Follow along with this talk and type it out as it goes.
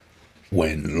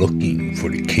When looking for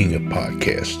the king of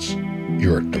podcasts,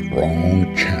 you're at the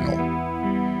wrong channel.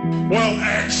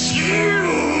 Well, excuse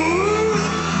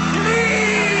me!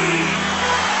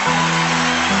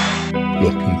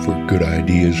 Looking for good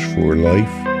ideas for life?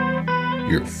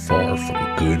 You're far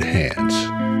from good hands.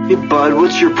 Hey, bud,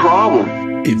 what's your problem?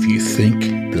 If you think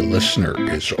the listener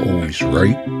is always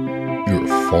right, you're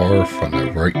far from the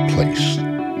right place.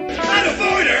 Not a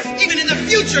voter! Even in the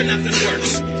future, nothing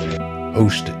works!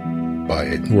 Hosted by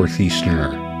a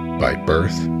Northeasterner by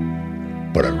birth,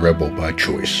 but a rebel by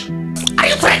choice. Are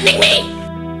you threatening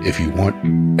me? If you want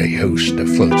a host that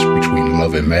floats between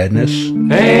love and madness,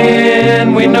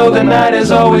 and we know the night is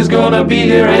always gonna be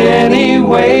here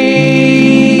anyway.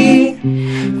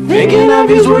 Thinking of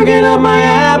you's working up my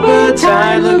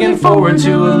appetite. Looking forward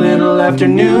to a little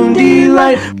afternoon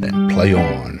delight. then play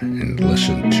on and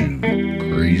listen to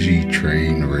Crazy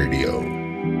Train Radio.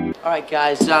 All right,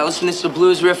 guys, listen, this is a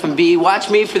blues riff and B. Watch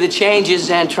me for the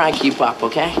changes and try and keep up,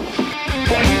 okay?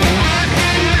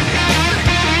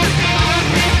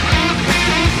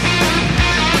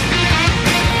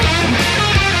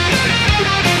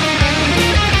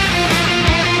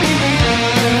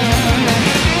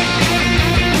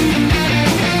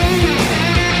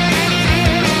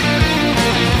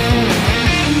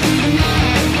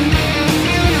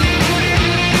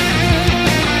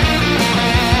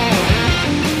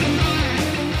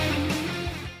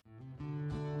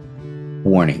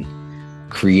 Warning,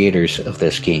 creators of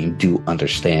this game do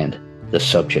understand the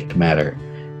subject matter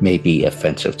may be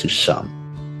offensive to some,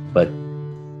 but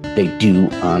they do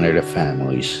honor the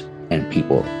families and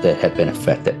people that have been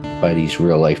affected by these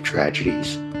real-life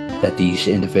tragedies that these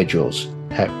individuals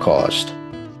have caused.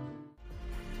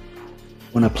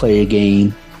 Want to play a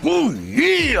game? Oh,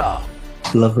 yeah!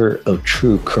 Lover of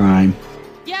true crime?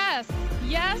 Yes,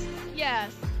 yes,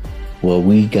 yes. Well,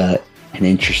 we got an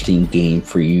interesting game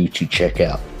for you to check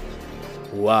out.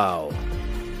 Wow.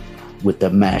 With the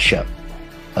mashup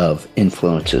of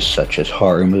influences such as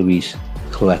horror movies,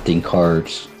 collecting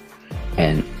cards,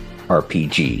 and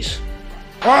RPGs.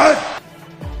 What?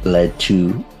 Led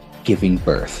to giving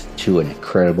birth to an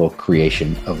incredible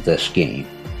creation of this game,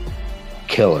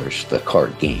 Killers, the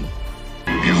card game.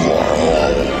 You are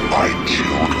all my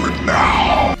children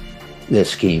now.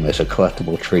 This game is a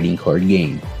collectible trading card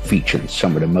game featuring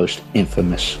some of the most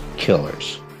infamous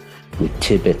killers, with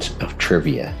tidbits of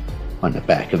trivia on the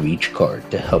back of each card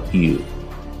to help you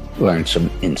learn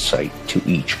some insight to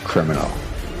each criminal.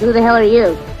 Who the hell are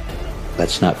you?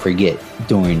 Let's not forget,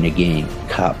 during the game,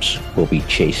 cops will be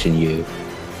chasing you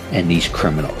and these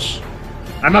criminals.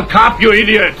 I'm a cop, you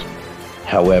idiot!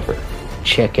 However,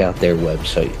 check out their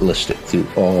website listed through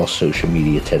all social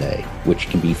media today, which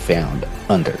can be found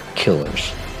under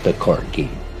Killers, the card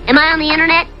game. Am I on the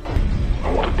internet?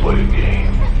 I want to play a game.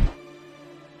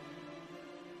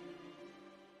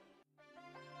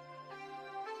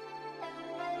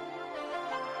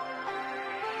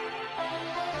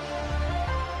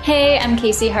 Hey, I'm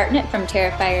Casey Hartnett from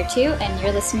Terrifier 2, and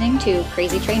you're listening to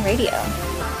Crazy Train Radio.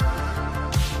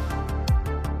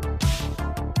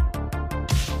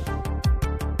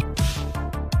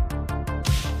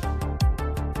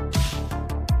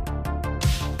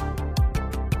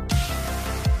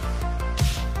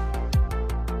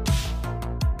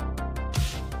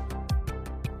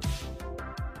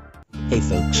 Hey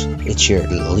folks, it's your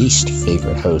least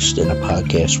favorite host in the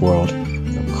podcast world,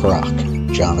 Croc,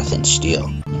 Jonathan Steele.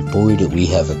 And boy, do we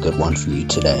have a good one for you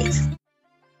today.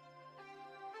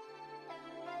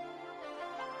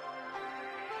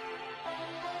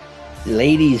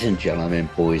 Ladies and gentlemen,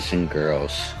 boys and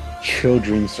girls,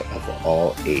 children of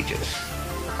all ages,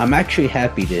 I'm actually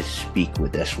happy to speak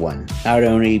with this one, not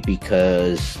only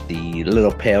because the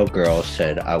little pale girl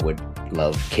said I would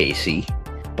love Casey,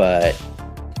 but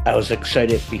I was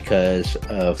excited because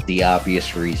of the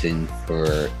obvious reason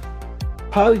for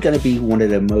probably going to be one of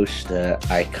the most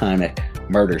iconic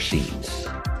murder scenes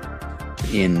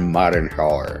in modern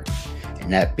horror,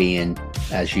 and that being,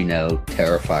 as you know,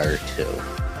 Terrifier 2.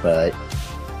 But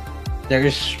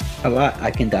there's a lot I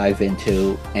can dive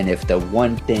into, and if the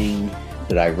one thing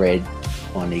that I read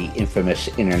on the infamous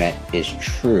internet is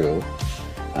true,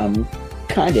 I'm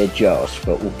kind of jealous,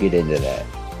 but we'll get into that.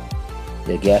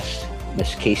 The guest,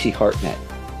 Miss Casey Hartnett.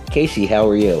 Casey, how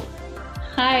are you?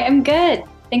 Hi, I'm good.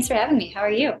 Thanks for having me. How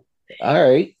are you? All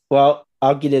right. Well,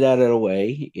 I'll get it out of the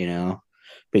way,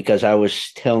 because I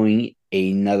was telling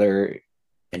another,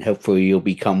 and hopefully you'll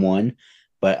become one,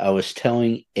 but I was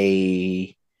telling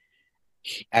a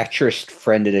actress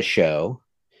friend of the show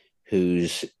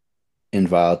who's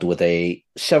involved with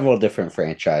several different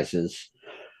franchises,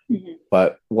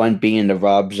 but one being the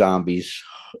Rob Zombies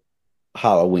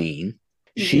Halloween.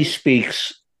 She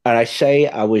speaks, and I say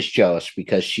I was jealous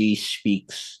because she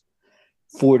speaks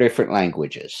 4 different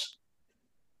languages.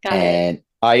 And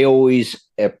I always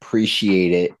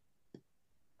appreciated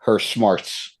her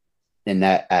smarts in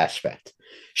that aspect.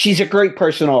 She's a great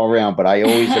person all around, but I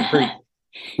always appreciate.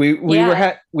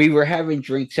 We were having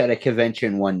drinks at a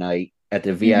convention one night at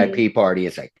the VIP party.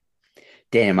 It's like,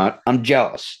 damn, I'm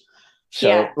jealous.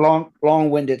 So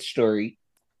long-winded story.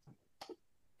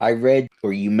 I read,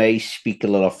 or you may speak a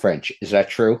little French. Is that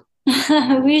true?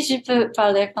 Oui, je peux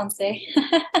parler français.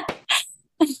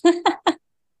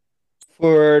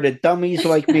 For the dummies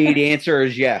like me, the answer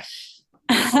is yes.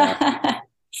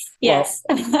 Yes.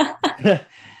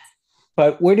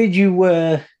 But where did you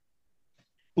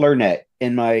learn that?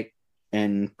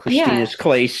 In Christina's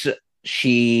class,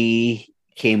 she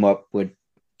came up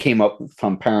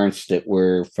from parents that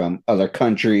were from other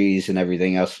countries and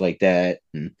everything else like that.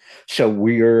 And so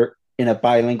we're in a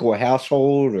bilingual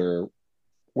household, or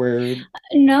where?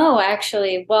 No,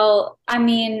 actually. Well, I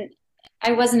mean,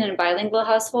 I wasn't in a bilingual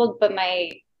household, but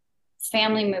my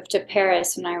family moved to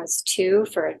Paris when I was 2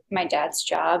 for my dad's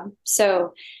job.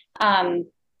 So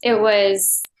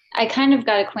I kind of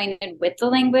got acquainted with the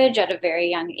language at a very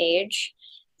young age.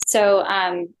 So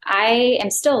I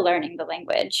am still learning the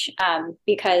language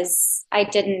because I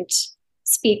didn't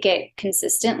speak it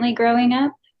consistently growing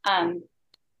up.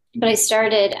 But I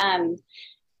started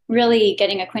really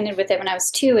getting acquainted with it when I was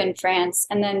 2 in France.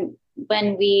 And then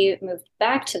when we moved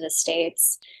back to the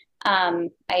States,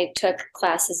 I took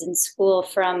classes in school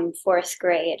from 4th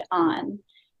grade on.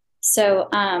 So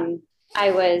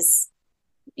I was,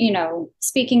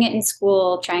 speaking it in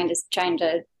school, trying to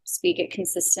speak it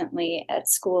consistently at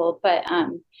school. But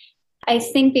I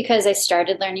think because I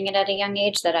started learning it at a young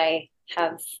age that I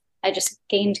just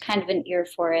gained kind of an ear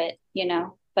for it,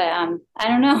 But I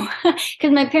don't know,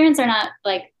 because my parents are not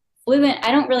like fluent.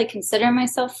 I don't really consider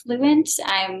myself fluent.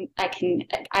 I'm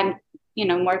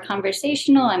more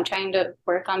conversational. I'm trying to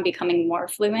work on becoming more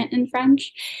fluent in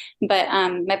French, but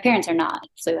my parents are not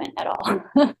fluent at all.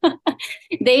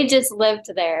 They just lived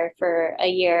there for a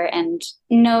year and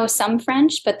know some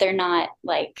French, but they're not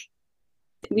like,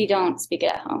 we don't speak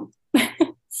it at home.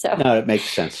 So no, it makes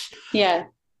sense. Yeah.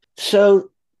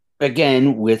 So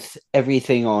again, with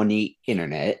everything on the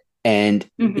internet, and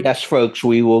yes, folks,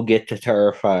 we will get to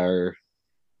Terrifier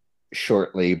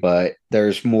shortly, but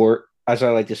there's more. As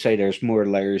I like to say, there's more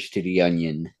layers to the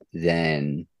onion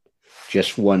than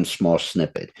just one small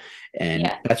snippet. And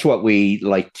that's what we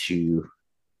like to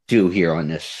do here on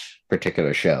this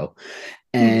particular show.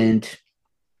 And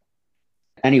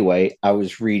anyway, I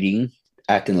was reading,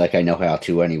 acting like I know how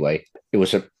to anyway. It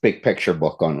was a big picture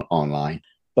book online.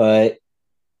 But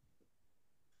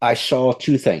I saw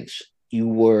 2 things.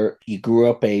 You grew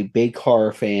up a big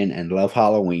horror fan and love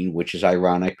Halloween, which is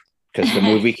ironic because the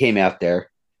movie came out there.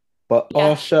 But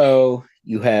also,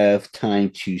 you have time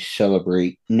to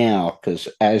celebrate now because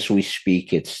as we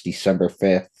speak, it's December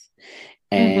 5th,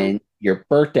 and your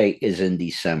birthday is in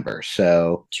December.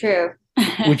 So, true.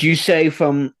 Would you say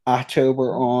from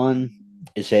October on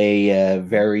is a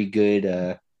very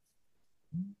good,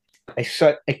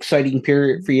 exciting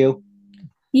period for you?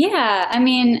 Yeah, I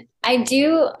mean, I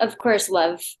do, of course,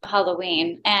 love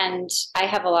Halloween, and I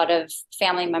have a lot of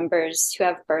family members who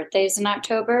have birthdays in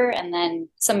October, and then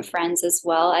some friends as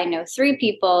well. I know 3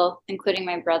 people, including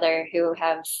my brother, who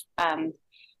have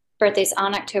birthdays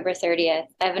on October 30th.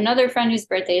 I have another friend whose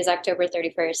birthday is October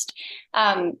 31st.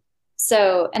 And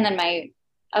then my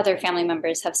other family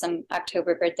members have some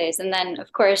October birthdays. And then,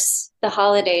 of course, the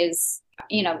holidays,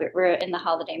 we're in the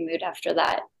holiday mood after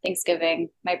that. Thanksgiving,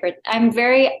 my birthday. I'm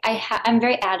very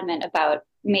adamant about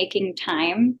making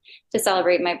time to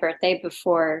celebrate my birthday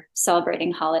before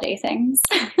celebrating holiday things.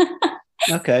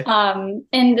 Okay.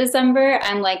 In December,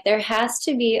 I'm like, there has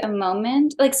to be a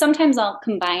moment. Like sometimes I'll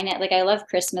combine it. Like I love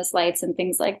Christmas lights and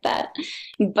things like that.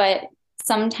 But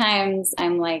sometimes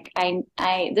I'm like,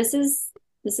 this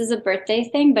is a birthday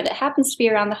thing, but it happens to be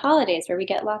around the holidays where we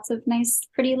get lots of nice,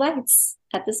 pretty lights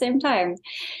at the same time.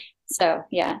 So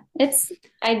yeah,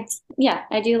 I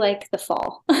do like the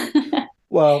fall.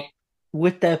 Well,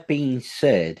 with that being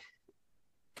said,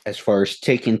 as far as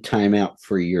taking time out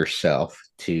for yourself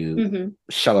to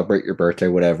celebrate your birthday,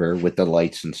 whatever, with the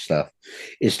lights and stuff,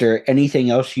 is there anything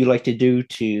else you like to do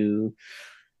to,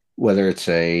 whether it's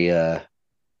a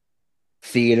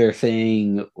theater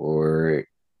thing or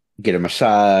get a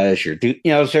massage or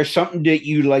is there something that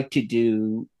you like to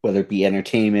do, whether it be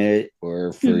entertainment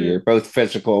or for your both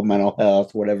physical, mental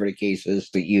health, whatever the case is,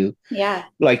 that you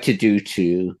like to do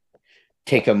to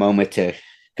take a moment to,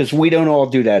 because we don't all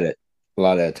do that a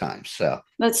lot of the time. So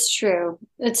That's true.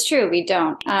 It's true. We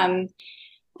don't.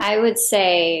 I would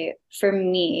say for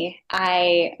me,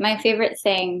 my favorite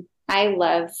thing, I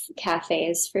love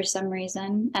cafes for some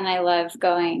reason, and I love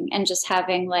going and just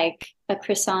having like a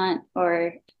croissant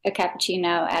or a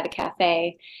cappuccino at a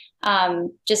cafe,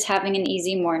 just having an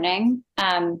easy morning,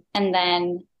 and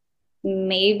then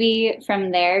maybe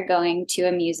from there going to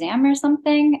a museum or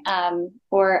something.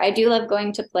 Or I do love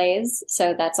going to plays,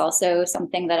 so that's also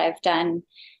something that I've done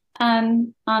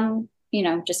on,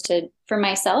 just for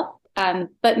myself.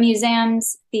 But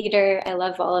museums, theater, I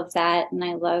love all of that. And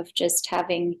I love just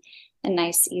having a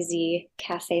nice, easy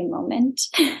cafe moment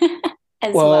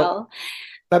as well.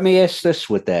 Let me ask this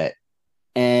with that.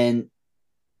 And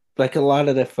like a lot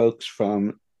of the folks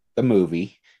from the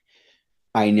movie,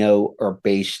 I know are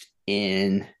based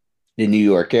in the New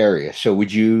York area. So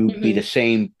would you be the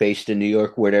same based in New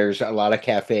York where there's a lot of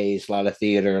cafes, a lot of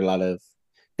theater, a lot of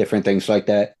different things like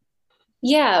that?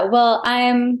 Yeah, well,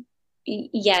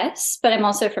 yes, but I'm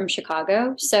also from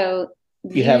Chicago. So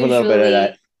you have a little bit of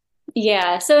that.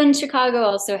 Yeah. So in Chicago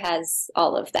also has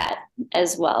all of that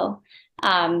as well.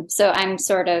 So I'm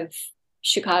sort of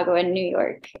Chicago and New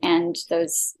York, and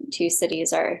those two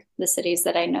cities are the cities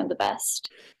that I know the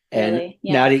best. And really.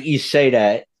 Now that you say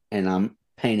that, and I'm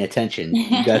paying attention,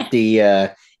 you got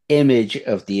the image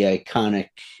of the iconic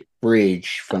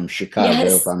bridge from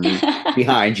Chicago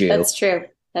behind you. That's true.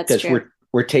 That's true. Because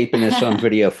we're taping this on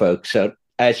video, folks. So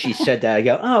as she said that, I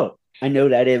go, oh, I know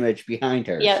that image behind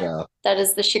her. Yeah, so. That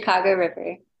is the Chicago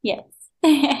River. Yes.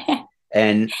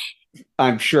 And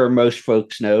I'm sure most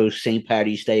folks know St.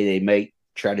 Patty's Day, they might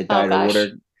try to dye the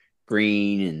water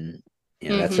green,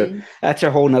 and that's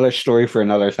a whole nother story for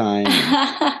another time.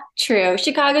 True.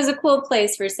 Chicago's a cool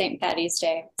place for St. Patty's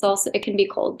Day. It can be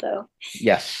cold though.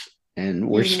 Yes. And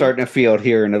we're starting to feel it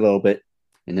here in a little bit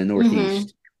in the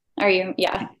Northeast. Are you?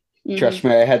 Yeah. Trust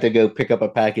me, I had to go pick up a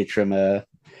package from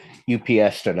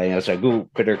UPS today. I was like, ooh,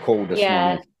 bitter cold this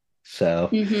morning. So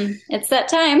it's that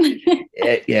time.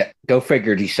 Yeah, go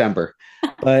figure, December.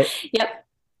 But yep.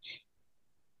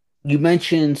 You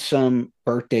mentioned some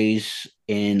birthdays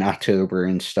in October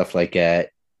and stuff like that.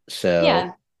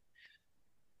 So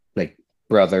like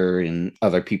brother and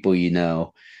other people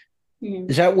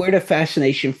is that where the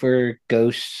fascination for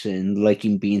ghosts and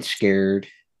liking being scared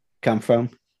come from?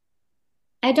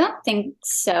 I don't think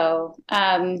so.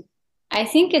 I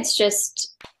think it's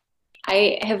just,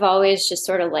 I have always just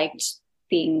sort of liked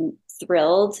being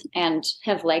thrilled and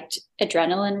have liked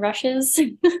adrenaline rushes.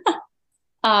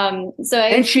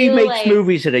 And she makes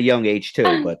movies at a young age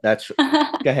too, but that's,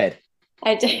 go ahead.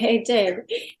 I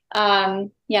did.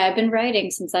 I've been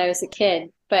writing since I was a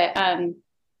kid, but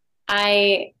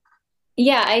I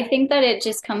think that it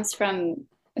just comes from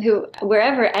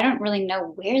wherever. I don't really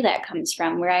know where that comes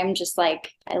from, where I'm just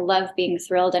like, I love being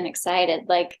thrilled and excited.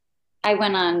 Like I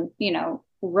went on,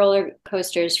 roller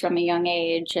coasters from a young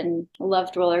age and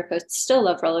loved roller coasters, still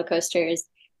love roller coasters,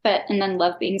 and then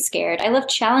love being scared. I love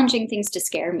challenging things to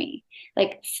scare me,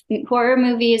 like horror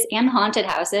movies and haunted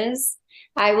houses.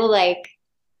 I will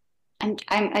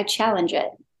I challenge it.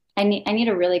 I need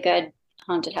a really good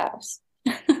haunted house.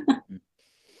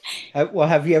 Well,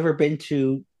 have you ever been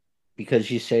to,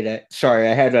 because you say that, sorry,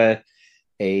 I had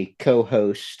a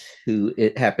co-host who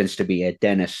it happens to be a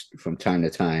dentist from time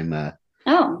to time.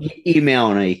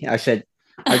 Email me. I said,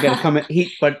 I got to come in.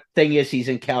 But thing is, he's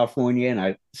in California, and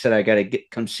I said, I got to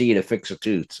come see you to fix a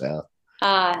tooth. So,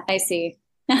 I see.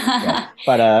 Yeah.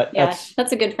 But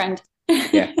that's a good friend.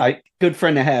 Good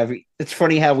friend to have. It's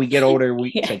funny how we get older.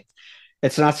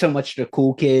 It's not so much the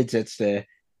cool kids. It's the,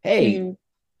 hey,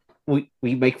 we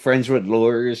make friends with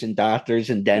lawyers and doctors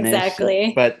and dentists.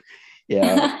 Exactly. But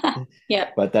yeah.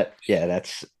 Yeah. But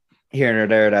that's here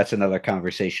and there. That's another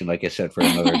conversation, like I said, for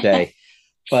another day.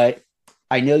 But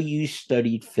I know you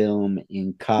studied film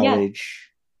in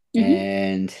college,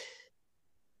 and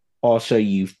also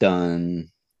you've done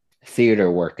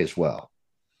theater work as well.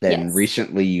 Then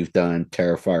recently you've done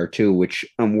Terrifier 2, which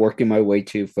I'm working my way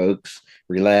to, folks.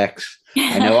 Relax.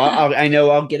 I know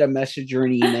I'll get a message or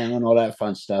an email and all that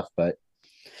fun stuff. But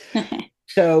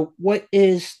so, what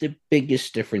is the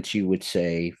biggest difference you would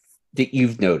say that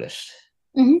you've noticed?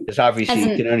 Because obviously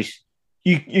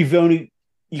you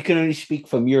can only speak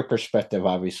from your perspective.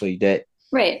 Obviously, that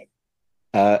right.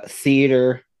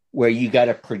 Theater where you got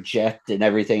to project and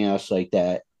everything else like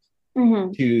that,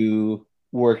 to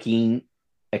working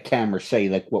a camera, say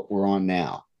like what we're on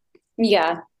now.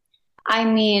 Yeah. I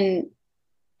mean,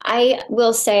 I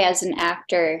will say as an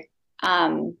actor,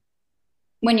 when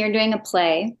you're doing a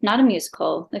play, not a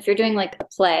musical, if you're doing like a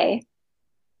play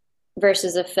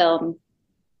versus a film,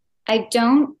 I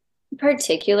don't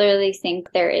particularly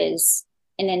think there is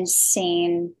an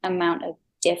insane amount of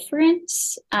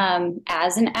difference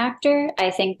as an actor.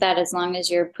 I think that as long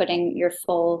as you're putting your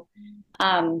full,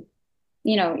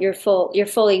 you're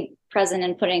fully present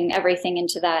and putting everything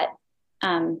into that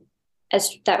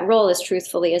as that role as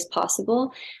truthfully as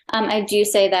possible. I do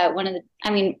say that when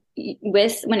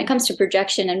it comes to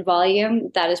projection and volume,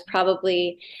 that is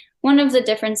probably one of the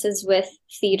differences with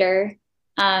theater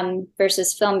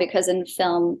versus film, because in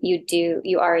film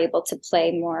you are able to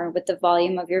play more with the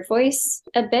volume of your voice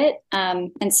a bit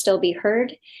and still be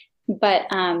heard. But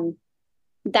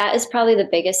that is probably the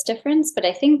biggest difference. But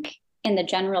I think in the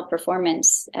general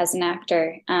performance as an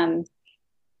actor,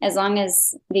 as long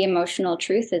as the emotional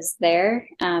truth is there,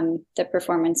 the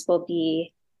performance will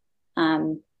be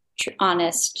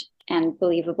honest and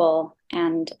believable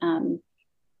and,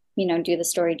 do the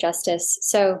story justice.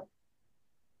 So,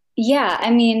 yeah,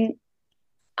 I mean,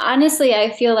 honestly,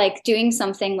 I feel like doing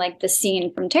something like the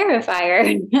scene from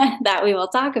Terrifier that we will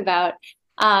talk about,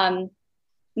 doing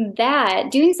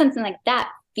something like that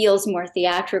feels more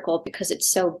theatrical because it's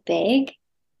so big.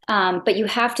 But you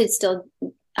have to still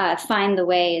find the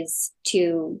ways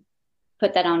to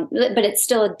put that on, but it's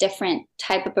still a different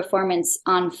type of performance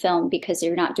on film because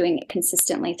you're not doing it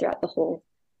consistently throughout the whole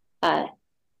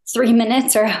 3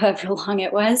 minutes or however long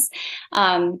it was.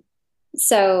 But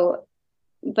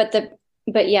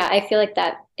yeah, I feel like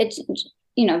that it's,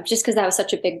 just because that was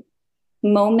such a big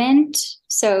moment.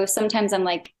 So sometimes I'm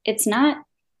like, it's not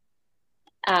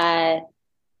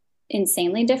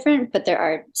insanely different, but there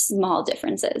are small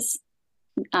differences.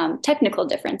 Technical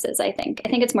differences, I think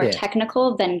it's more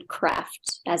technical than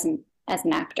craft as an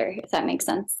actor, if that makes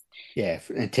sense. Yeah,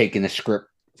 and taking the script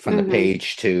from the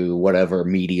page to whatever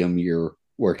medium you're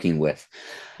working with,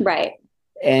 right?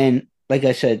 And like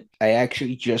I said, I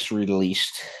actually just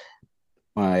released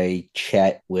my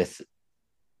chat with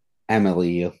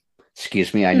Emily.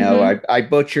 Excuse me, I know I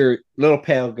butchered Little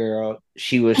Pale Girl.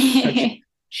 She was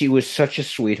such a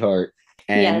sweetheart.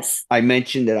 And yes. I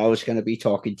mentioned that I was going to be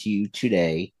talking to you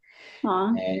today.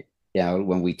 And,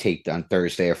 when we taped on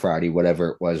Thursday or Friday, whatever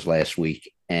it was last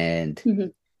week.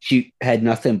 And she had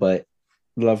nothing but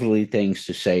lovely things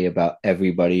to say about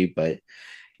everybody, but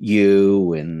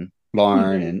you and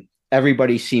Lauren and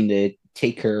everybody seemed to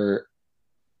take her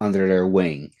under their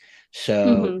wing.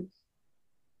 So,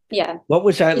 yeah. What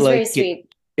was that She's like? Very sweet.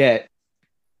 Yeah.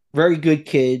 Very good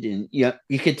kid. And,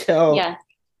 you could tell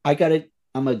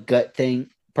I'm a gut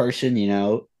person,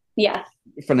 Yeah.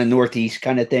 From the Northeast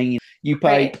kind of thing. You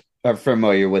probably are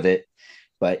familiar with it,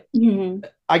 but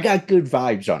I got good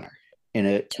vibes on her.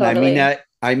 And totally.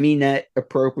 I mean that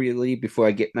appropriately before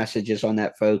I get messages on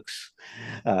that, folks.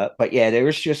 But yeah, there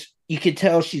was just, you could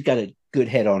tell she's got a good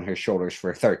head on her shoulders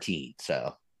for 13.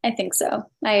 So I think so.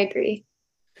 I agree.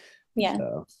 Yeah.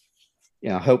 So,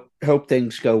 hope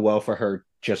things go well for her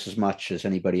just as much as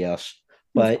anybody else.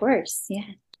 But of course, yeah.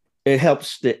 It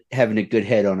helps that having a good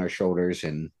head on her shoulders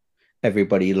and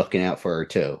everybody looking out for her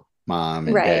too, mom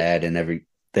and dad and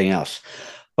everything else.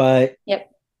 But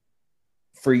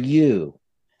for you,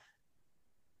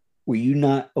 were you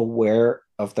not aware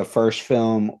of the first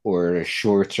film or the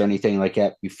shorts or anything like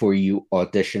that before you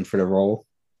auditioned for the role?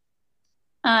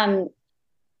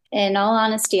 In all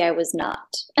honesty, I was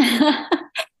not.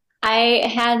 I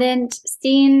hadn't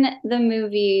seen the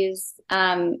movies,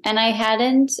 and I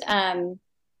hadn't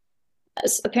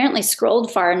apparently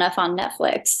scrolled far enough on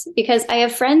Netflix, because I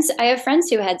have friends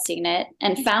who had seen it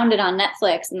and found it on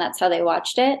Netflix, and that's how they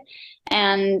watched it.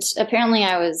 And apparently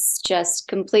I was just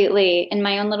completely in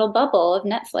my own little bubble of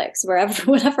Netflix,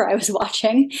 whatever I was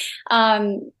watching.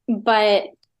 But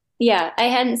yeah, I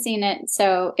hadn't seen it.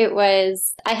 So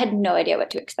I had no idea what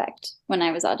to expect when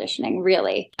I was auditioning,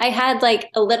 really. I had like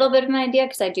a little bit of an idea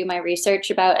because I do my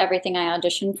research about everything I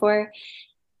audition for.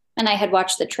 And I had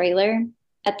watched the trailer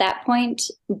at that point,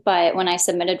 but when I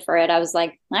submitted for it, I was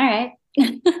like, all right,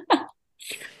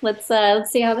 let's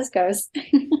see how this goes.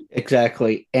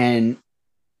 Exactly. And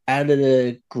out of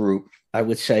the group, I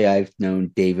would say I've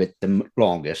known David the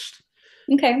longest.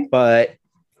 Okay. But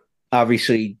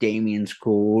obviously Damien's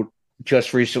cool.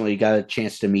 Just recently got a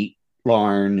chance to meet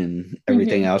Lauren and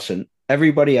everything else. And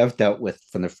everybody I've dealt with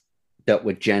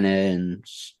Jenna and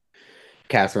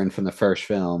Catherine from the first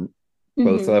film.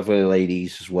 Both lovely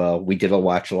ladies as well. We did a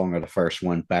watch along of the first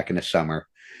one back in the summer.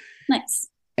 Nice.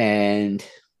 And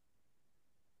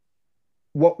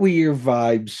what were your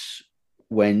vibes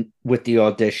with the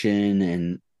audition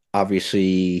and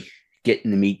obviously getting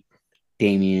to meet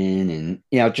Damien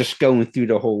and just going through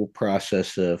the whole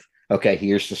process of, okay,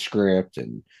 here's the script,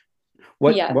 and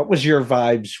what was your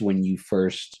vibes when you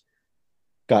first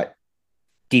got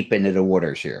deep into the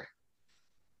waters here?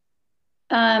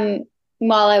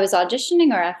 While I was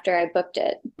auditioning or after I booked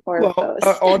it, or Well, both?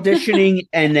 auditioning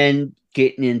and then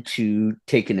getting into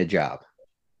taking a job.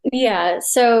 Yeah,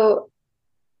 so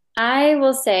I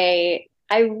will say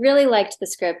I really liked the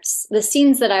scripts, the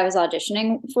scenes that I was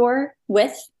auditioning for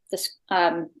with this,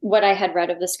 what I had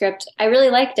read of the script. I really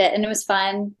liked it, and it was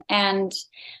fun. And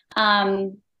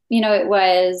it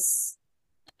was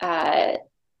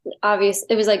obvious.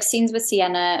 It was like scenes with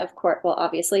Sienna, of course. Well,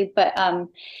 obviously, but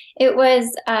it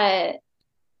was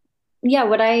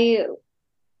what I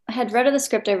had read of the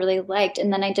script, I really liked,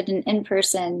 and then I did an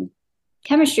in-person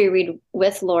chemistry read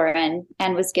with Lauren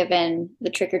and was given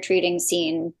the trick-or-treating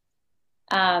scene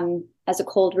as a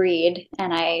cold read,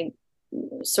 and I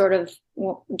sort of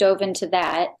dove into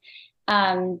that.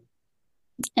 And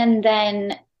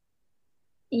then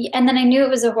I knew it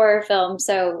was a horror film,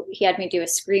 so he had me do a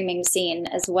screaming scene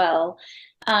as well.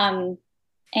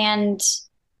 And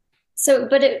so,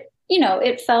 but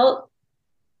it felt,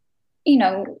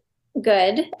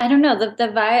 good. I don't know, the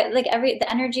vibe, like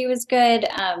the energy was good.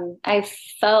 I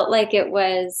felt like it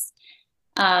was,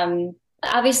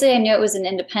 obviously I knew it was an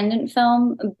independent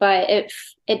film, but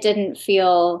it didn't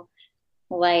feel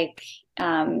like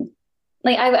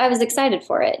I was excited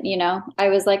for it. I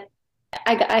was like,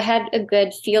 I had a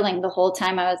good feeling the whole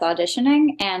time I was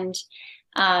auditioning, and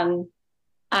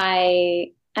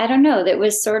I don't know, that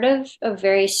was sort of a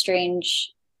very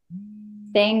strange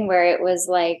thing where it was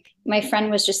like my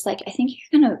friend was just like, I think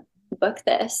you're gonna book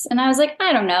this, and I was like,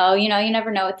 I don't know, you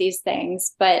never know with these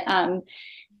things, but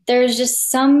there's just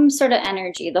some sort of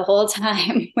energy the whole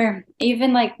time where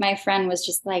even like my friend was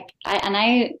just like,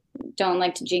 I don't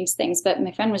like to jinx things, but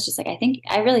my friend was just like,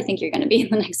 I really think you're going to be in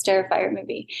the next Terrifier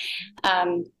movie.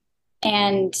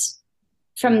 And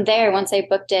from there, once I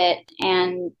booked it,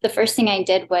 and the first thing I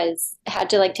did was had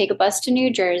to like take a bus to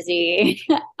New Jersey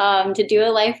to do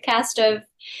a live cast of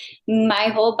my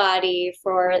whole body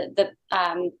for the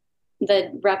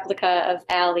replica of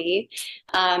Allie.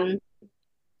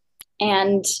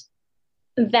 And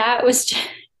that was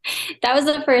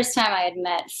the first time I had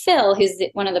met Phil, who's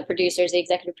one of the producers, the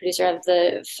executive producer of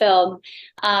the film,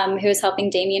 who was helping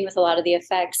Damien with a lot of the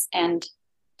effects. And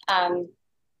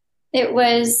it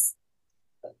was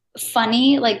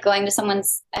funny, like going to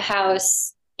someone's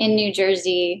house in New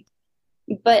Jersey,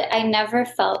 but I never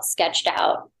felt sketched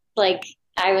out. Like,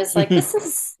 I was like, this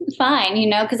is fine,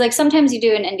 because like sometimes you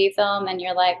do an indie film and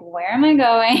you're like, where am I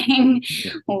going?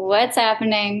 What's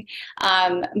happening?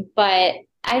 But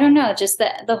I don't know, just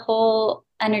the whole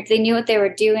energy, they knew what they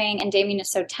were doing, and Damien is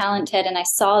so talented. And I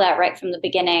saw that right from the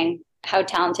beginning, how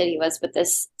talented he was with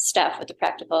this stuff, with the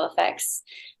practical effects.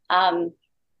 And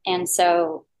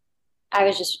so I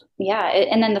was just,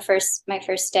 and then my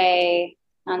first day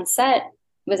on set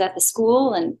was at the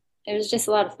school, and it was just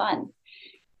a lot of fun.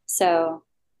 So,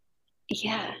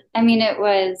 I mean, it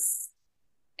was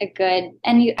a good,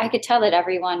 and I could tell that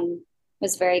everyone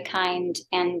was very kind.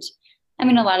 And I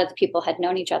mean, a lot of the people had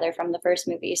known each other from the first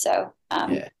movie. So,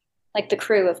 like the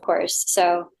crew, of course.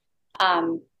 So,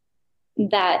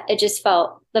 that it just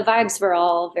felt, the vibes were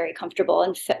all very comfortable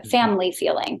and family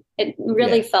feeling. It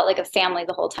really felt like a family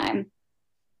the whole time.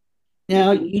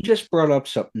 Now, you just brought up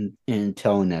something in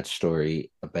telling that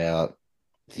story about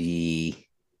the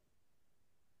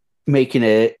making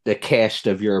it the cast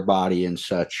of your body and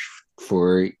such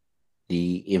for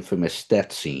the infamous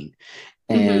death scene.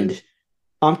 And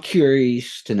I'm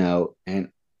curious to know, and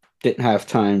didn't have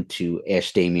time to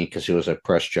ask Damien because it was a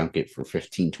press junket for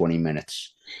 15, 20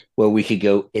 minutes where we could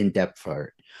go in depth for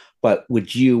it. But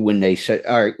would you, when they said,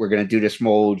 all right, we're going to do this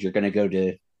mold, you're going to go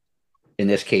to, in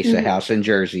this case, a house in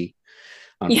Jersey,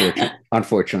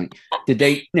 unfortunately. Do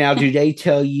they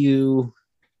tell you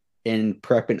in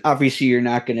prepping? Obviously, you're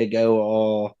not going to go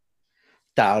all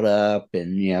dialed up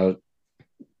and,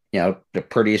 the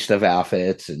prettiest of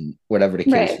outfits and whatever the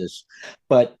case is.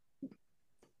 But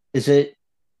did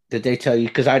they tell you?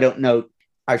 Because I don't know.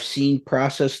 I've seen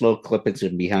process little clippings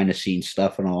and behind the scenes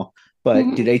stuff and all.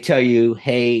 But do they tell you,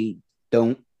 hey,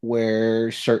 don't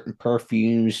wear certain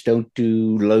perfumes, don't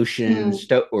do lotions,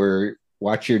 or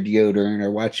watch your deodorant,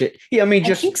 or watch it? Yeah, I mean,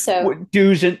 just think so.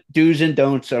 do's and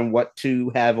don'ts on what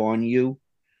to have on you.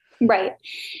 Right.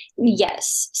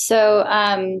 Yes. So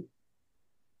I'm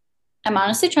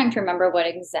honestly trying to remember what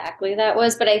exactly that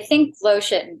was, but I think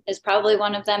lotion is probably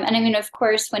one of them. And I mean, of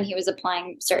course, when he was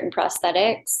applying certain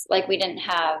prosthetics, like we didn't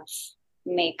have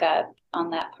makeup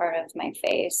on that part of my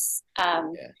face.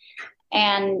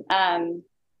 And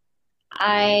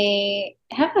I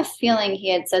have a feeling he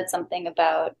had said something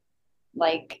about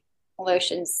like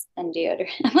lotions and deodorant.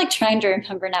 I'm like trying to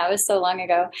remember now. It was so long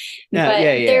ago. No, but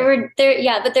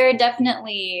yeah. but there are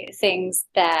definitely things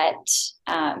that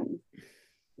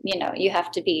you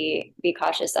have to be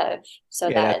cautious of so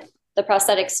that the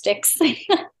prosthetic sticks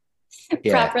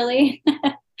properly.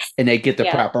 And they get the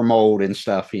proper mold and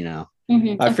stuff,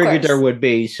 Mm-hmm, I figured there would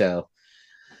be, so.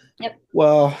 Yep.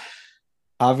 Well,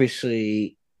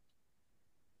 obviously,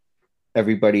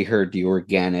 everybody heard the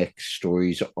organic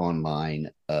stories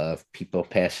online of people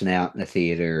passing out in the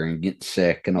theater and getting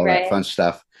sick and all that fun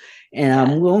stuff. And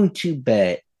I'm willing to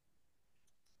bet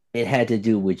it had to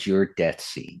do with your death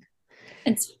scene.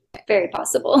 It's very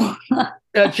possible.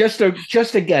 just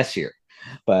a guess here.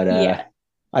 But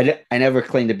I never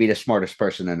claimed to be the smartest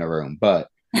person in the room. But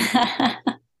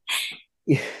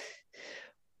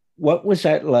what was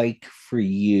that like for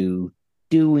you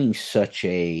doing such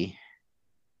a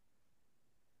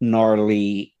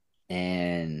gnarly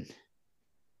and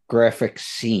graphic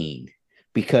scene?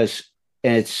 Because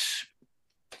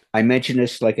I mentioned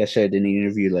this, like I said, in the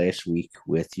interview last week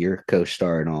with your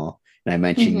co-star and all, and I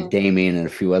mentioned Damien and a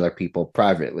few other people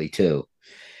privately too.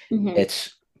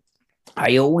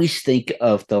 I always think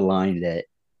of the line that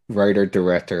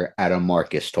writer-director Adam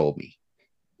Marcus told me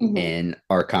in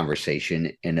our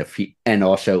conversation and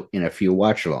also in a few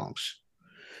watch-alongs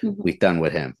we've done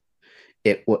with him.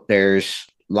 There's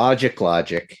logic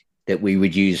that we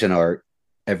would use in our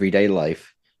everyday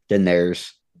life. Then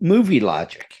there's movie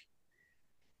logic.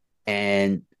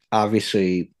 And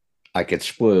obviously, I could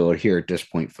spoil it here at this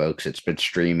point, folks. It's been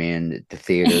streaming, the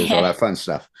theaters, all that fun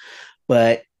stuff.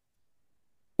 But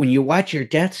when you watch your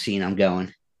death scene, I'm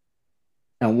going,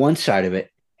 on one side of it,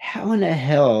 how in the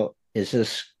hell is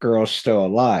this girl still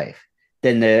alive?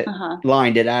 Then the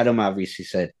line that Adam obviously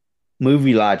said,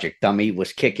 movie logic, dummy,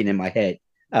 was kicking in my head.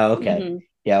 Oh, okay.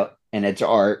 Yeah. And it's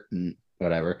art and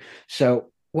whatever.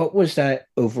 So what was that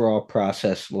overall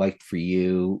process like for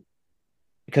you?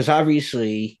 Because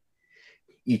obviously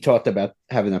you talked about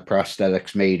having the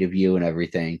prosthetics made of you and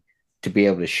everything to be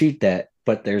able to shoot that,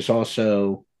 but there's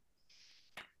also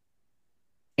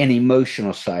an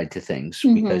emotional side to things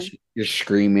because you're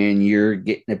screaming, you're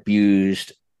getting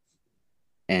abused,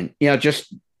 and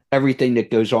just everything that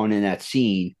goes on in that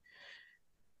scene.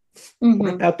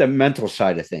 What about the mental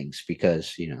side of things?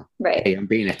 Because hey, I'm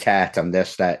being attacked, I'm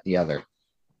this, that, the other.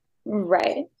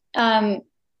 Right.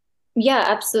 Yeah,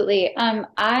 absolutely.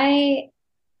 I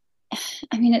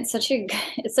mean, it's such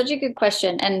a good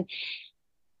question, and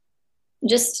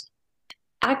just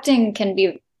acting can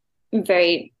be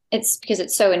it's because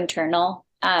it's so internal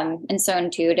and so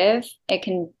intuitive. It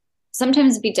can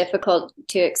sometimes be difficult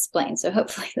to explain. So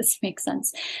hopefully this makes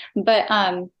sense. But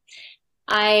I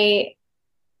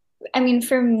mean,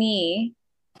 for me,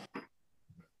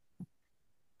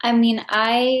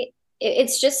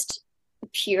 it's just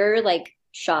pure like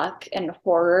shock and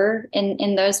horror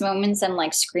in those moments, and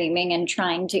like screaming and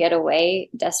trying to get away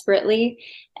desperately.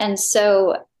 And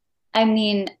so, I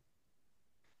mean,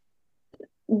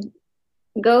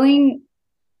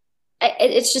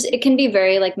 it can be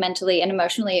very like mentally and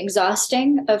emotionally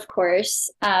exhausting, of course.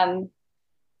 And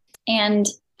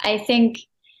I think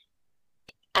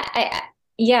I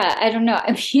don't know.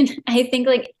 I mean, I think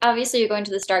like obviously you're going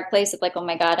to this dark place of like, oh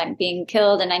my God, I'm being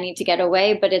killed and I need to get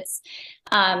away. But it's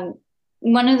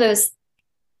one of those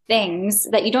things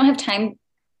that you don't have time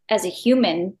as a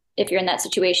human, if you're in that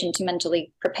situation, to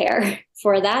mentally prepare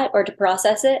for that or to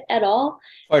process it at all.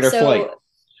 Fight or flight.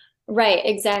 Right,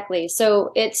 exactly.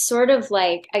 So it's sort of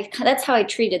like that's how I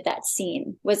treated that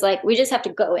scene, was like, we just have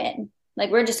to go in.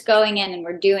 Like, we're just going in and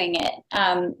we're doing it.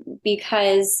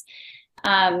 Because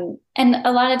and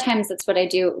a lot of times that's what I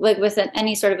do, like with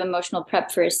any sort of emotional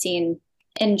prep for a scene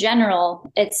in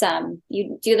general. It's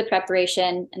you do the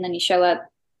preparation and then you show up,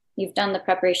 you've done the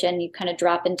preparation, you kind of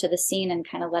drop into the scene and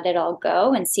kind of let it all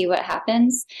go and see what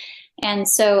happens. And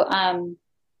so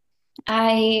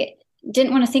I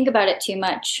didn't want to think about it too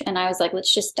much. And I was like,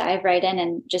 let's just dive right in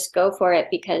and just go for it,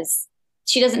 because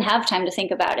she doesn't have time to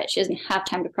think about it. She doesn't have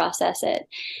time to process it.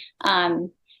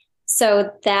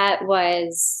 So that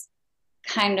was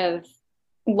kind of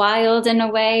wild in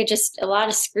a way, just a lot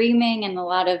of screaming and a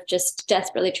lot of just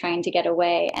desperately trying to get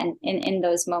away, and in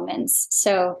those moments.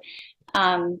 So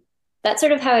that's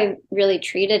sort of how I really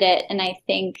treated it. And I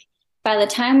think by the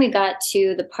time we got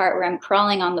to the part where I'm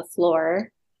crawling on the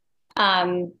floor,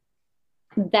 I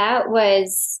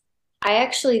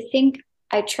actually think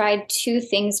I tried two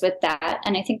things with that.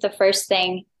 And I think the first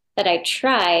thing that I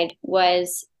tried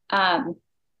was I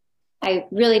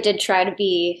really did try to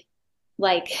be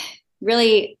like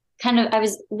really kind of, I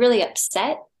was really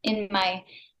upset in my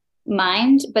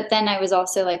mind. But then I was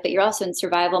also like, but you're also in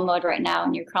survival mode right now,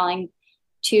 and you're crawling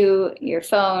to your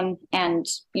phone and,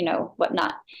 you know,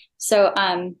 whatnot. So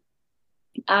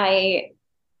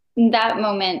that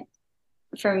moment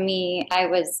for me, I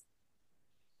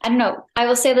don't know. I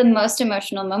will say the most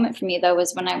emotional moment for me though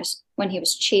was when he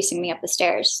was chasing me up the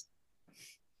stairs.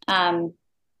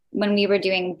 When we were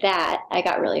doing that, I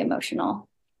got really emotional.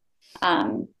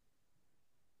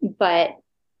 But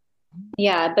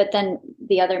yeah, but then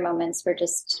the other moments were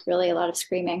just really a lot of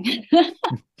screaming.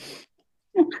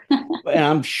 And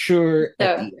I'm sure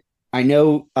So, I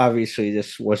know obviously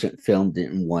this wasn't filmed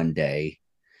in one day.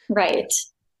 right.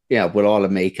 Yeah, with all the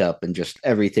makeup and just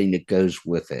everything that goes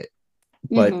with it.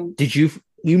 But did you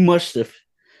must have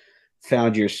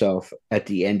found yourself at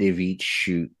the end of each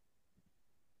shoot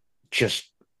just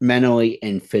mentally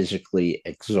and physically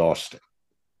exhausted.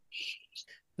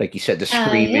 Like you said, the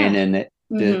screaming and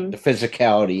the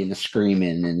physicality and the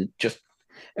screaming and just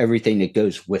everything that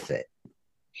goes with it.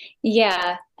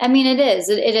 Yeah. I mean, it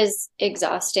is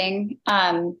exhausting.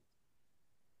 But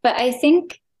I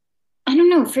think, I don't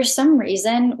know, for some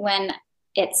reason when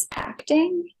it's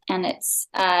acting and it's,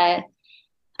 I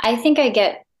think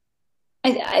it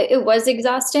was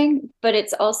exhausting, but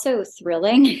it's also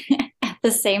thrilling at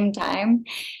the same time.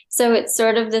 So it's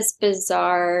sort of this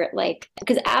bizarre, like,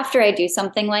 because after I do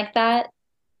something like that,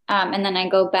 and then I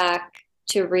go back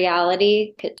to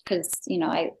reality, because, you know,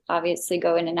 I obviously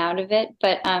go in and out of it,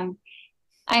 but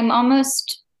I'm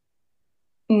almost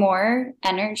more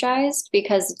energized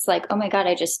because it's like, oh my God,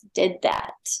 I just did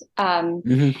that.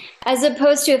 As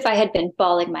opposed to if I had been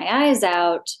bawling my eyes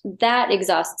out, that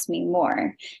exhausts me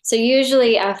more. So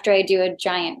usually after I do a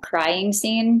giant crying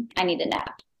scene, I need a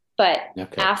nap. But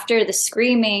after the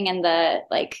screaming and the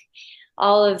like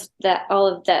all of the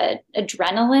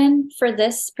adrenaline for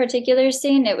this particular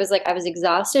scene, it was like I was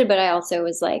exhausted, but I also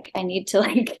was like, I need to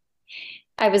like,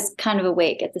 I was kind of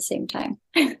awake at the same time.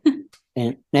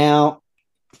 And now,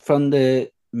 from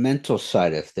the mental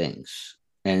side of things,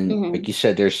 and like you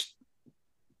said, there's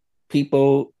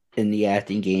people in the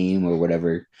acting game or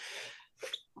whatever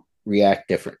react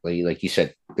differently. Like you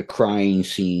said, the crying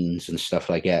scenes and stuff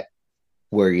like that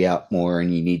wear you out more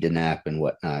and you need to nap and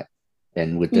whatnot.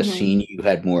 And with this scene, you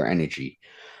had more energy.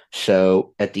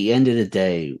 So at the end of the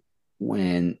day,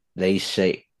 when they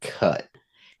say cut,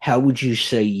 how would you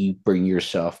say you bring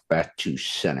yourself back to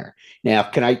center? Now,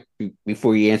 can I,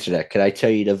 before you answer that, can I tell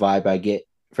you the vibe I get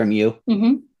from you?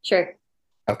 Sure.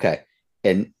 Okay.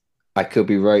 And I could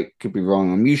be right, could be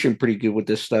wrong. I'm usually pretty good with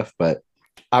this stuff, but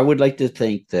I would like to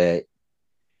think that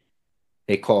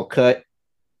they call cut,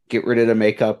 get rid of the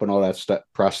makeup and all that stuff,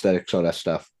 prosthetics, all that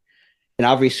stuff. And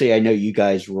obviously, I know you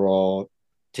guys were all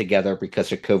together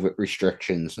because of COVID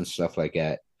restrictions and stuff like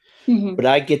that. But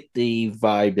I get the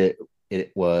vibe that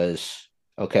it was,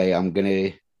 okay, I'm going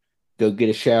to go get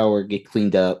a shower, get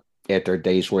cleaned up after a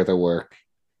day's worth of work.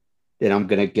 Then I'm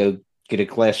going to go get a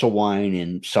glass of wine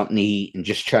and something to eat and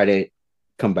just try to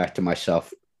come back to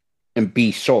myself and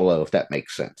be solo, if that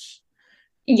makes sense.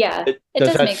 Yeah, it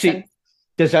does make sense.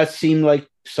 Does that seem like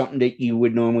something that you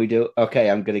would normally do? Okay,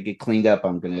 I'm going to get cleaned up.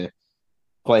 I'm going to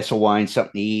glass of wine,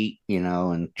 something to eat, you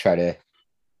know, and try to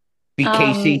be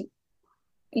Casey.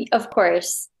 Of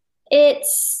course. It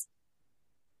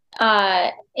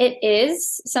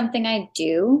is something I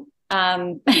do.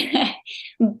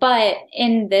 But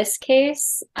in this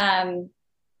case, to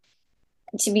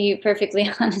be perfectly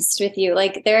honest with you,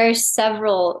 like there are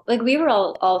several, like we were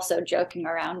all also joking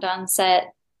around on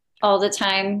set all the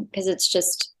time because it's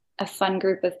just a fun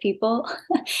group of people.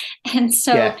 And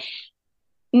so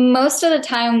most of the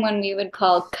time when we would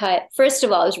call cut, first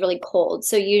of all, it was really cold.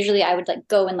 So usually I would like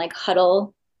go and like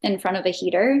huddle in front of a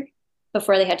heater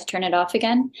before they had to turn it off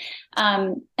again.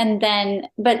 And then,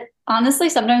 but honestly,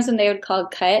 sometimes when they would call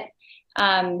cut,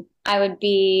 I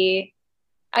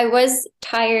was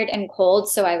tired and cold.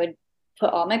 So I would put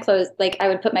all my clothes, like I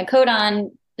would put my coat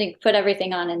on, like put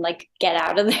everything on and like get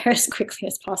out of there as quickly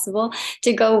as possible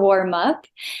to go warm up.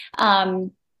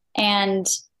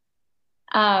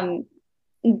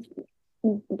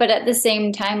 But at the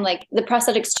same time, like the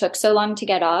prosthetics took so long to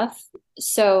get off.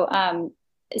 So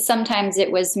sometimes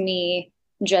it was me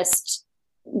just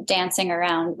dancing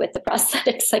around with the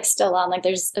prosthetics like still on. Like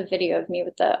there's a video of me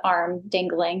with the arm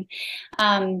dangling.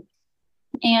 And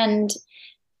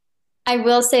I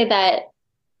will say that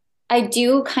I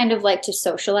do kind of like to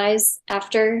socialize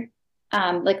after,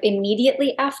 like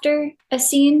immediately after a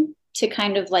scene to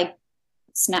kind of like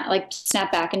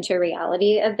snap back into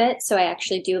reality a bit. So I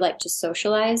actually do like to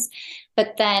socialize,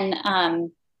 but then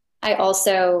I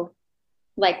also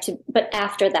like to, but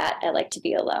after that, I like to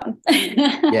be alone.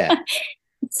 Yeah.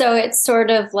 So it's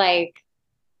sort of like,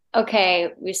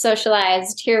 okay, we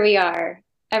socialized, here we are,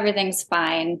 everything's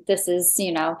fine. This is,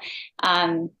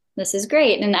 this is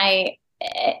great. And I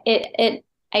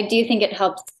do think it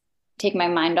helps take my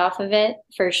mind off of it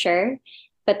for sure.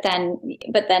 But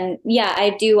then, yeah,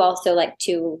 I do also like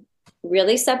to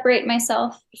really separate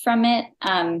myself from it.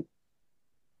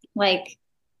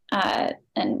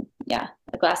 And yeah,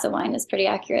 a glass of wine is pretty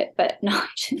accurate, but no,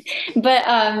 but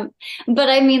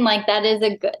I mean, like, that is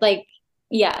a good, like,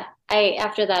 yeah,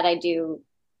 after that, I do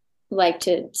like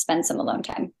to spend some alone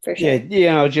time for sure.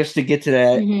 Yeah, just to get to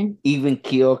that even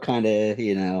keel kind of,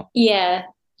 Yeah.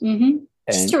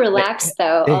 Just to relax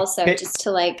though, also just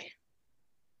to like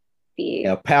be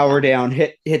power down,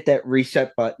 hit that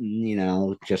reset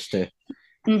button, just to,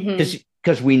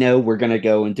 because we know we're going to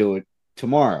go and do it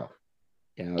tomorrow.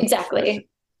 Exactly.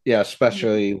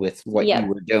 Especially with what you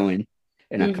were doing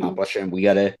and accomplishing, we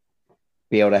got to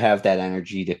be able to have that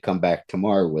energy to come back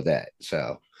tomorrow with that.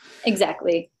 So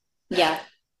exactly. Yeah.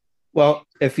 Well,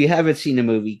 if you haven't seen the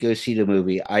movie, go see the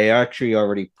movie. I actually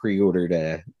already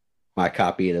pre-ordered my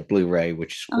copy of the Blu-ray,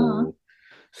 which is cool.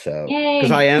 So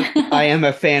because I am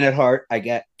a fan at heart. I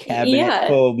got cabinet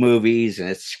full of movies, and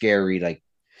it's scary. Like,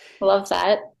 love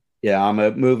that. Yeah, I'm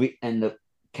a movie and the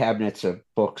cabinets of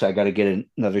books. I got to get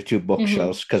another 2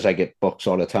 bookshelves because I get books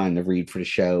all the time to read for the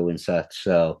show and such.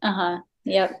 So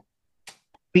yep.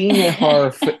 Being a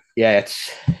horror,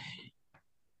 that's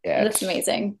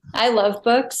amazing. I love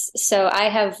books, so I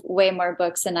have way more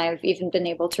books than I've even been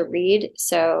able to read.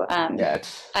 So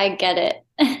I get it.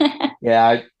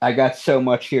 Yeah, I got so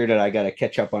much here that I got to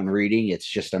catch up on reading. It's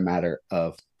just a matter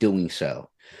of doing so.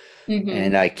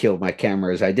 And I killed my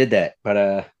camera as I did that,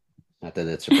 but not that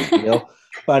it's a big deal.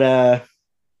 But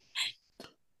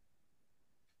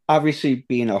obviously,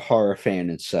 being a horror fan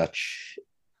and such,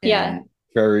 and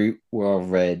very well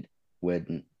read with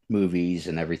movies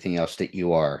and everything else that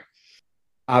you are.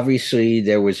 Obviously,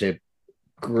 there was a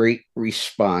great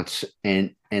response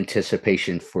and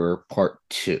anticipation for part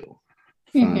 2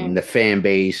 from the fan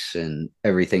base and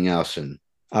everything else. And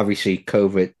obviously,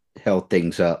 COVID held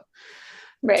things up.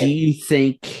 Right. Do you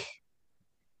think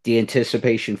the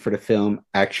anticipation for the film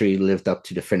actually lived up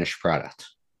to the finished product?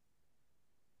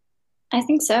 I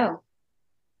think so.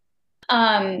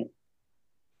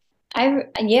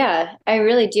 I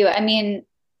really do. I mean,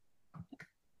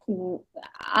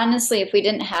 honestly, if we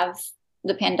didn't have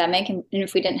the pandemic and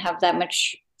if we didn't have that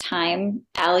much time,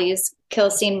 Allie's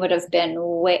kill scene would have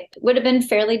been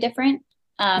fairly different.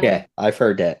 Yeah, I've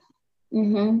heard that.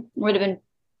 Would have been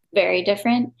very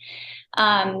different.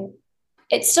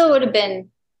 It still would have been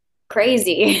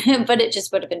crazy, but it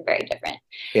just would have been very different.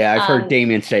 Yeah, I've heard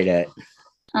Damien say that.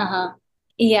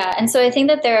 Yeah, and so I think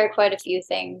that there are quite a few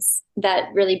things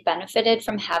that really benefited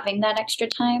from having that extra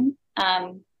time,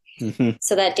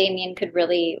 so that Damien could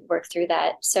really work through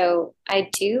that. So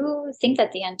I do think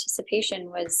that the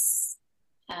anticipation was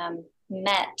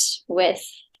met with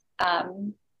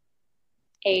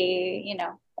a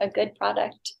good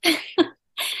product.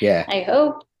 Yeah, I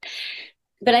hope,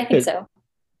 but I think so.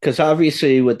 Because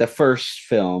obviously, with the first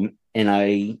film, and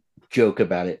I joke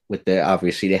about it with the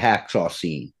hacksaw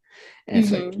scene. And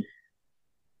it's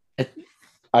like,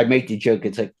 I make the joke.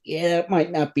 It's like, yeah, it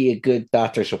might not be a good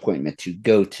doctor's appointment to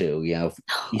go to. You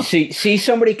see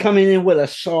somebody coming in with a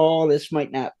saw. This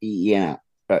might not be,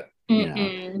 but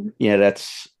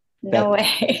that's no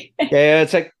way. Yeah,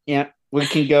 it's like, we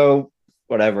can go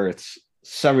whatever. It's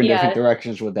 7 different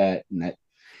directions with that. And that,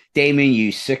 Damien,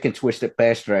 you sick and twisted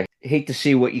bastard. I hate to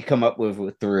see what you come up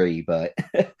with 3, but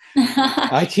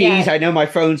I tease. I know my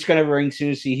phone's going to ring as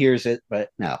soon as he hears it, but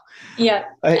no. Yeah.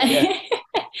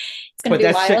 It's going to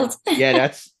be wild.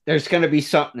 There's going to be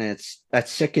something that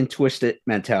sick and twisted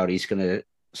mentality is going to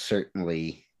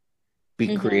certainly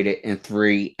be created in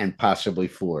 3 and possibly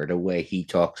 4, the way he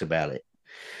talks about it.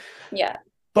 Yeah.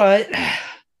 But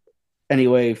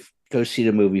anyway, go see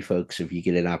the movie, folks, if you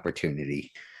get an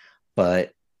opportunity.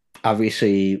 But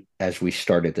obviously, as we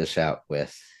started this out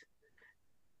with,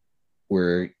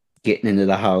 we're getting into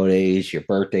the holidays, your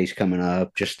birthday's coming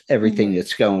up, just everything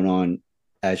that's going on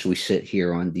as we sit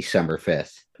here on December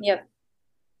 5th. Yep.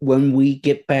 When we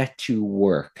get back to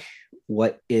work,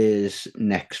 what is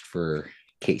next for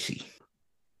Casey?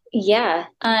 Yeah,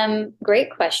 great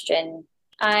question.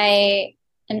 I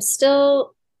am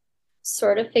still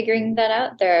sort of figuring that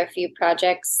out. There are a few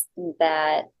projects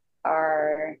that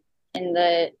are in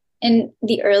the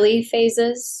early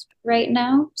phases right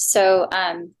now. So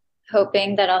I'm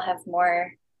hoping that I'll have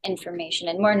more information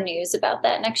and more news about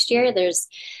that next year. There's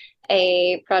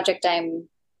a project I'm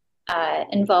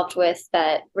involved with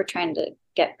that we're trying to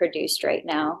get produced right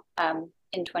now.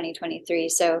 in 2023.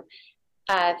 So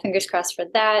fingers crossed for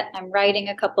that. I'm writing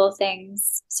a couple of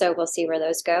things, so we'll see where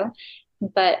those go.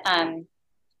 But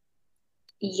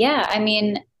yeah, I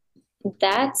mean,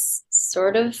 that's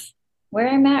sort of where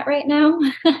I'm at right now.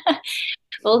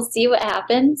 We'll see what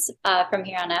happens from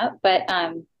here on out. But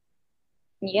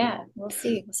yeah, we'll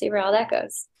see. We'll see where all that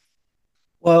goes.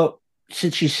 Well,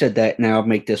 since you said that, now I'll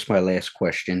make this my last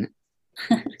question.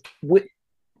 What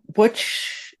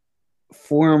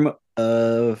form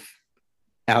of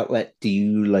outlet do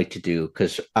you like to do?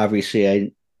 Because obviously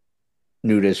I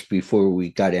knew this before we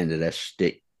got into this,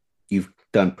 that you've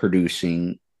done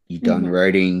producing, you've done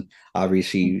writing,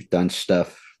 obviously you've done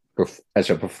stuff as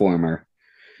a performer.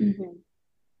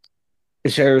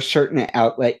 Is there a certain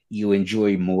outlet you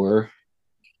enjoy more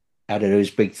out of those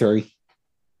big three?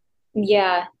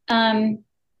 Yeah.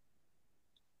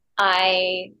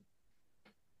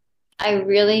 I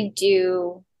really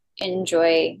do think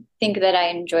that I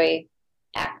enjoy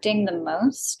acting the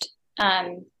most.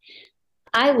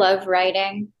 I love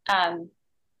writing.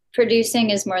 Producing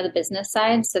is more the business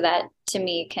side. So that to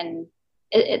me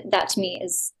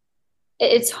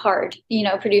it's hard. You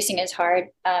know, producing is hard.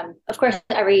 Of course,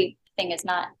 everything is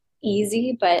not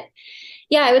easy, but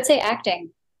yeah, I would say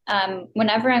acting.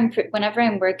 Whenever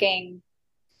I'm working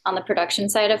on the production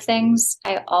side of things,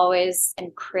 I always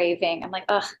am craving. I'm like,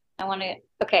 oh, I want to.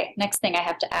 Okay, next thing I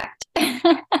have to act.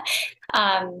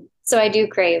 So I do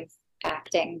crave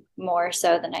acting more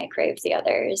so than I crave the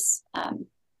others.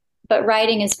 But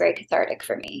writing is very cathartic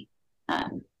for me.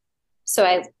 So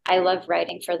I love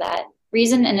writing for that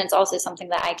reason, and it's also something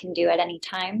that I can do at any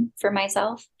time for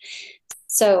myself.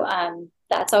 So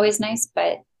that's always nice.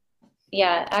 But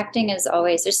yeah, acting is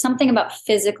always, there's something about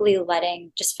physically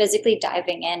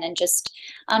diving in and just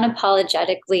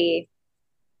unapologetically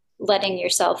letting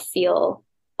yourself feel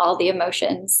all the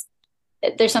emotions.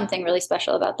 There's something really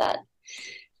special about that.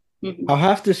 I'll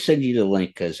have to send you the link,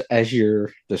 because as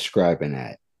you're describing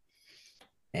that,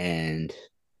 and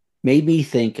maybe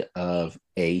think of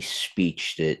a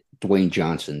speech that Dwayne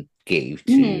Johnson gave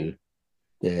to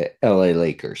the LA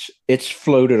Lakers. It's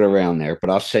floated around there, but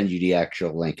I'll send you the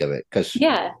actual link of it, because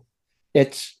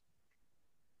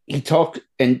he talked,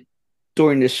 and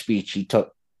during this speech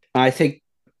I think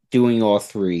doing all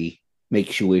three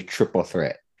makes you a triple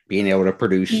threat. Being able to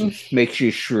produce makes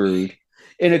you shrewd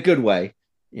in a good way.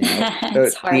 You know,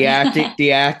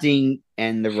 the acting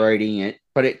and the writing,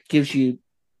 but it gives you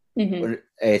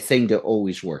a thing to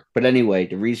always work. But anyway,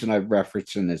 the reason I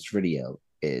reference in this video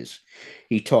is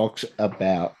he talks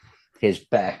about his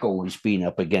back always being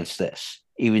up against this,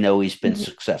 even though he's been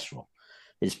successful.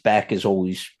 His back is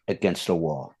always against the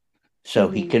wall, so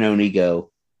he can only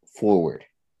go forward.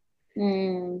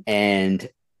 And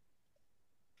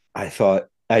I thought,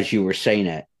 as you were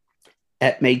saying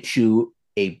that makes you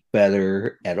a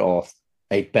better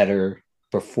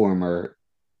performer,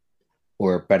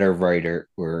 or a better writer,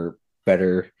 or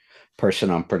better person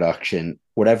on production,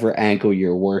 whatever angle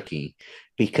you're working,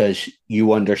 because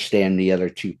you understand the other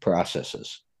two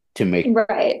processes to make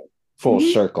full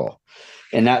circle.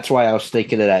 And that's why I was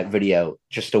thinking of that video,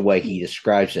 just the way he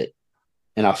describes it.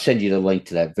 And I'll send you the link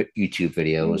to that YouTube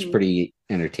video. It was pretty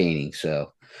entertaining.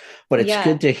 So, but it's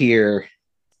good to hear,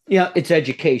 it's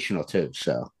educational too.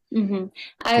 So,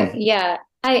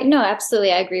 I no,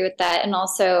 absolutely. I agree with that. And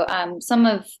also, some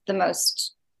of the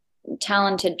most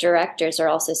talented directors are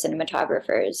also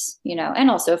cinematographers,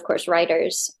 and also, of course,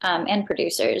 writers and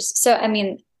producers. So, I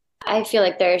mean, I feel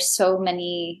like there are so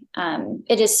many,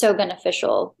 it is so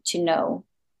beneficial to know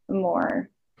more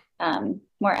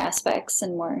aspects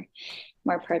and more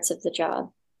parts of the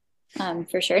job,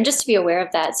 for sure. And just to be aware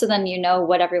of that. So then you know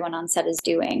what everyone on set is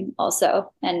doing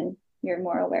also, and you're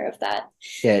more aware of that.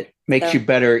 Yeah, it makes you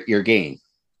better at your game.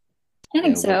 I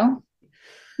think so.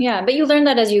 Yeah, but you learn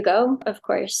that as you go, of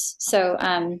course. So,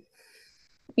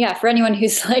 for anyone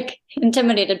who's like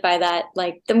intimidated by that,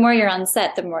 like the more you're on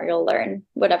set, the more you'll learn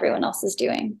what everyone else is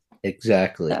doing.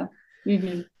 Exactly.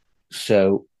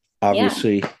 So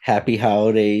obviously, happy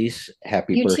holidays,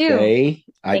 happy birthday. Too.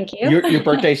 Thank you. Your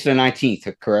birthday's the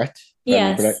 19th, correct?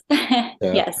 Yes.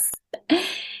 Yes.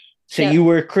 So you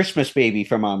were a Christmas baby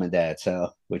for mom and dad,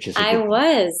 which is I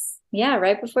was. Yeah,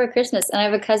 right before Christmas. And I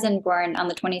have a cousin born on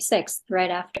the 26th, right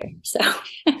after. So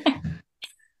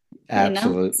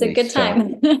absolutely. It's a good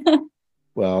time.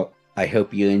 Well, I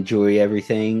hope you enjoy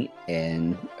everything,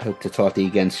 and hope to talk to you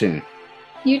again soon.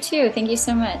 You too. Thank you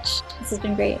so much. This has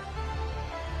been great.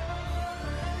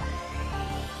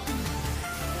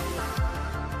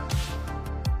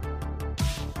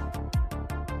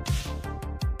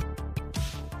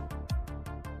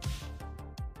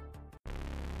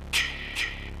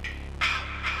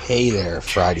 Hey there,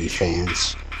 Friday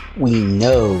fans. We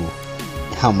know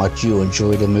how much you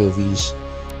enjoy the movies.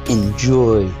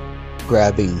 Enjoy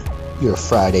grabbing your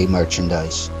Friday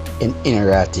merchandise and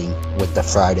interacting with the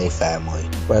Friday family,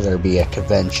 whether it be at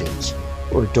conventions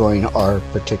or during our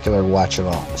particular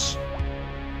watch-alongs.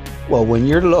 Well, when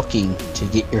you're looking to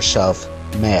get yourself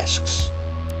masks,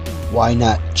 why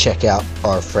not check out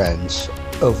our friends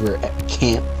over at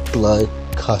Camp Blood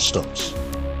Customs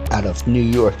out of New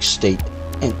York State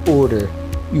and order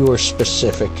your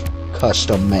specific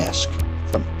custom mask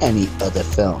from any of the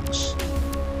films.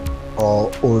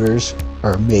 All orders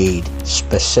are made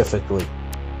specifically.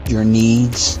 Your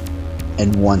needs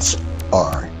and wants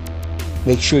are.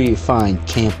 Make sure you find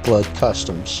Camp Blood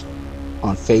Customs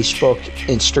on Facebook,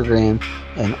 Instagram,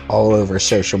 and all over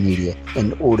social media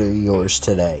and order yours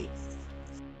today.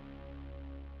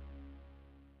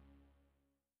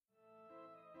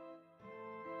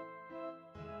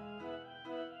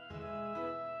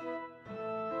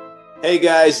 Hey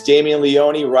guys, Damian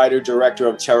Leone, writer-director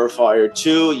of Terrifier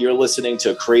 2. You're listening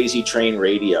to Crazy Train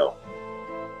Radio.